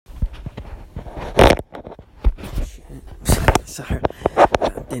So I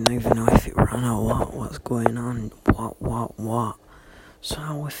didn't even know if it ran or what's going on, what. So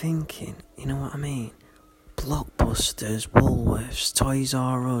I was thinking, you know what I mean? Blockbusters, Woolworths, Toys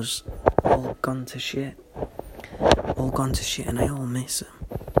R Us, all gone to shit. And I all miss them.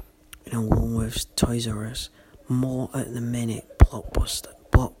 You know, Woolworths, Toys R Us, more at the minute, Blockbuster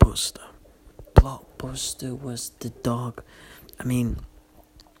was the dog. I mean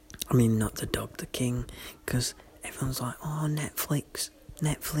not the dog, the king, because everyone's like, oh, Netflix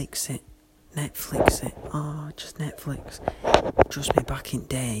it, oh, just Netflix. Trust me, back in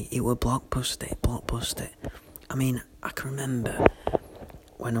day, it were Blockbuster. I mean, I can remember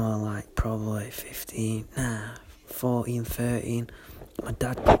when I was like probably 14, 13, my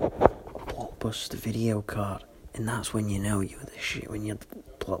dad got a Blockbuster video card, and that's when you know you were the shit, when you had the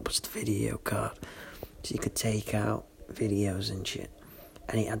Blockbuster video card, so you could take out videos and shit.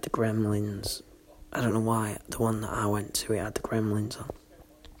 And it had the Gremlins. I don't know why, the one that I went to, it had the Gremlins on.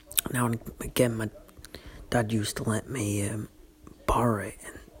 Now and again, my dad used to let me borrow it,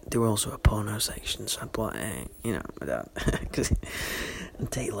 and there were also a porno section, so I'd be like, hey, you know, my dad,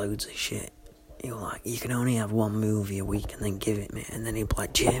 and take loads of shit. He was like, you can only have one movie a week and then give it me. And then he'd be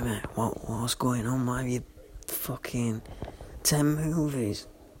like, Jamie, what's going on? Why have you fucking 10 movies?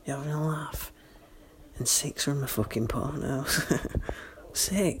 You having a laugh? And 6 are in my fucking pornos.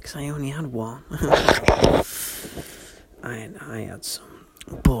 6? I only had 1. I had some.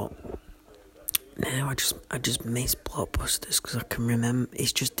 But now I just miss Blockbusters because I can remember,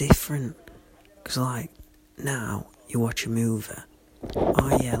 it's just different. Because like, now you watch a movie.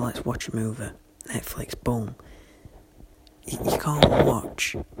 Oh yeah, let's watch a movie. Netflix, boom. You can't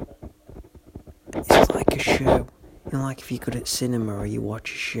watch. It's like a show. You know, like if you go to cinema or you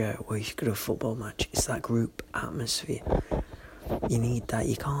watch a show or you go to a football match, it's that group atmosphere. You need that.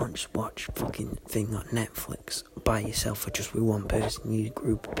 You can't just watch fucking thing on Netflix by yourself or just with one person. You need a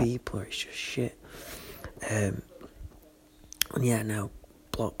group of people or it's just shit. And yeah, now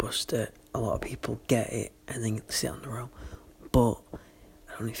Blockbuster, a lot of people get it and then sit on the row. But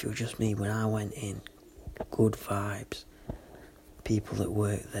I don't know if it was just me, when I went in, good vibes, people that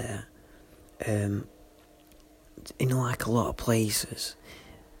work there, you know, like a lot of places,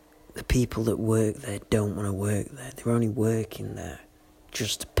 the people that work there don't want to work there. They're only working there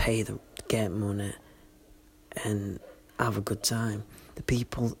just to pay them, to get money and have a good time. The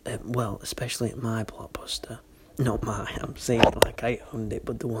people, well, especially at my Blockbuster, not mine, I'm saying it like I owned it,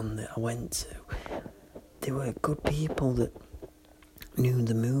 but the one that I went to, they were good people that knew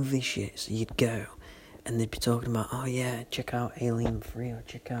the movie shit, so you'd go and they'd be talking about, oh yeah, check out Alien 3 or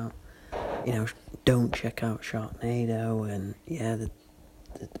check out, you know, don't check out Sharknado, and yeah, the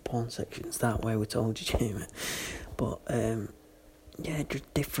porn section's that way, we told you, Jamie. But yeah,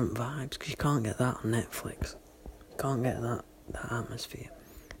 just different vibes, because you can't get that on Netflix. You can't get that atmosphere.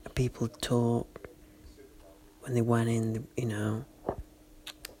 And people talk when they went in, you know.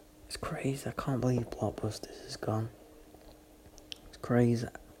 It's crazy. I can't believe Blockbusters is gone. It's crazy.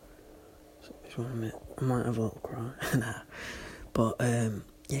 Just one minute. I might have a little cry. Nah. But yeah,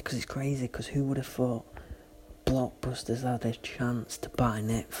 because it's crazy, because who would have thought Blockbusters had a chance to buy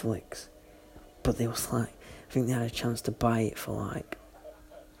Netflix? But they was like, I think they had a chance to buy it for like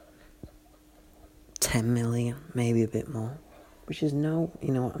 10 million, maybe a bit more. Which is no,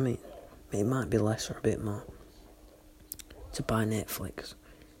 you know what I mean? It might be less or a bit more. To buy Netflix.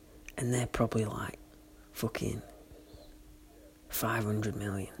 And they're probably like fucking 500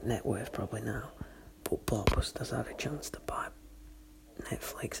 million net worth probably now. But Blockbusters had a chance to buy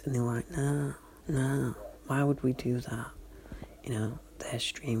Netflix, and they're like, no, why would we do that? You know, they're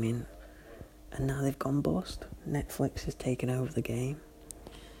streaming, and now they've gone bust. Netflix has taken over the game.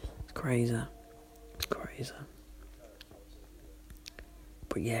 It's crazy.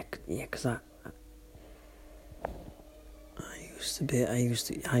 But yeah, because I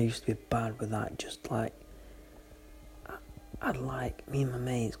used to be bad with that. Just like, I'd like, me and my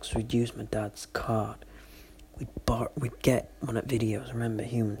mates, because we'd use my dad's card. We'd get one at videos. Remember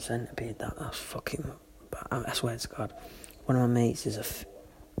Human Centipede? That's fucking, I swear to God. One of my mates is a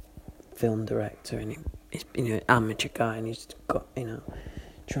film director, and he's, you know, amateur guy, and he's got, you know,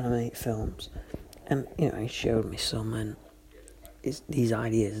 trying to make films. And, you know, he showed me some, and these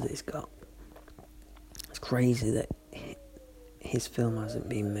ideas that he's got. It's crazy that his film hasn't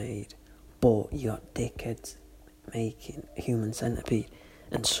been made, but you got dickheads making Human Centipede.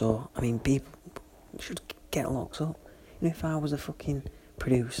 And so, I mean, people should get locked up. You know, if I was a fucking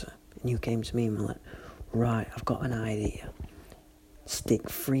producer and you came to me and were like, right, I've got an idea, stick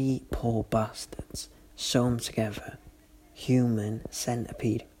 3 poor bastards, sew them together, Human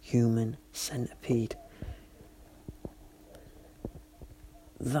Centipede.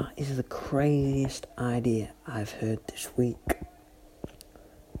 That is the craziest idea I've heard this week.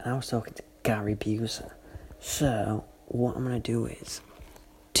 And I was talking to Gary Busey. So, what I'm going to do is,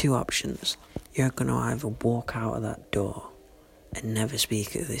 2 options. You're going to either walk out of that door and never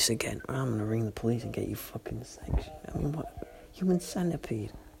speak of this again, or I'm going to ring the police and get you fucking sanctioned. I mean, what? Human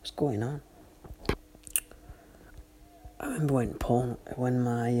centipede? What's going on? I remember when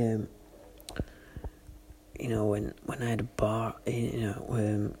my, when I had a bar,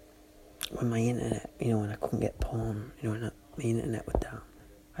 when my internet, when I couldn't get porn, when the internet was down,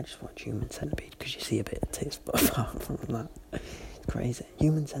 I just watch Human Centipede because you see a bit of tits, but apart from that, it's crazy.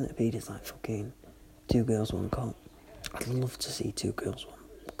 Human Centipede is like fucking 2 Girls, 1 Cup. I'd love to see 2 Girls, 1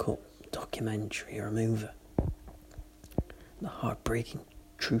 Cup documentary or a movie. The heartbreaking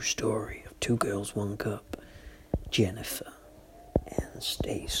true story of 2 Girls, 1 Cup. Jennifer and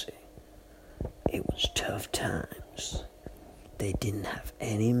Stacy. It was tough times. They didn't have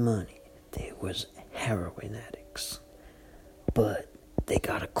any money. They was heroin addicts. But they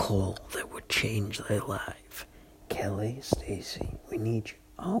got a call that would change their life. Kelly, Stacy, we need you.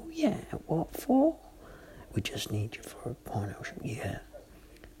 Oh yeah, what for? We just need you for a porno show. Yeah.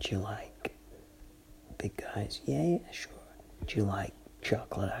 Do you like big guys? Yeah, sure. Do you like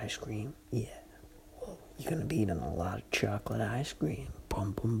chocolate ice cream? Yeah. Well, you're gonna be eating a lot of chocolate ice cream.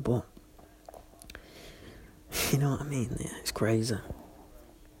 Boom, boom, boom. You know what I mean? Yeah, it's crazy.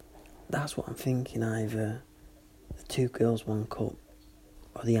 That's what I'm thinking. Either the 2 Girls, 1 Cup,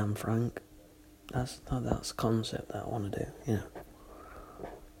 or the Anne Frank. That's the concept that I want to do.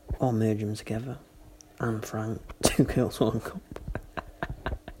 Or merge them together. Anne Frank, 2 Girls, 1 Cup.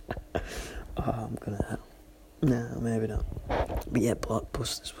 Oh, I'm gonna help. No, maybe not. But yeah,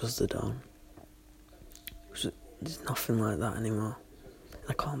 Blockbusters was the dawn. There's nothing like that anymore.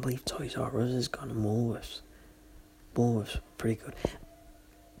 I can't believe Toys R Us has gone and Woolworths. Woolworths were pretty good.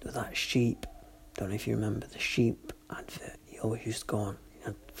 That sheep, don't know if you remember the sheep advert, he always used to go on,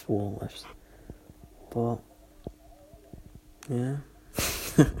 for Woolworths. But, yeah.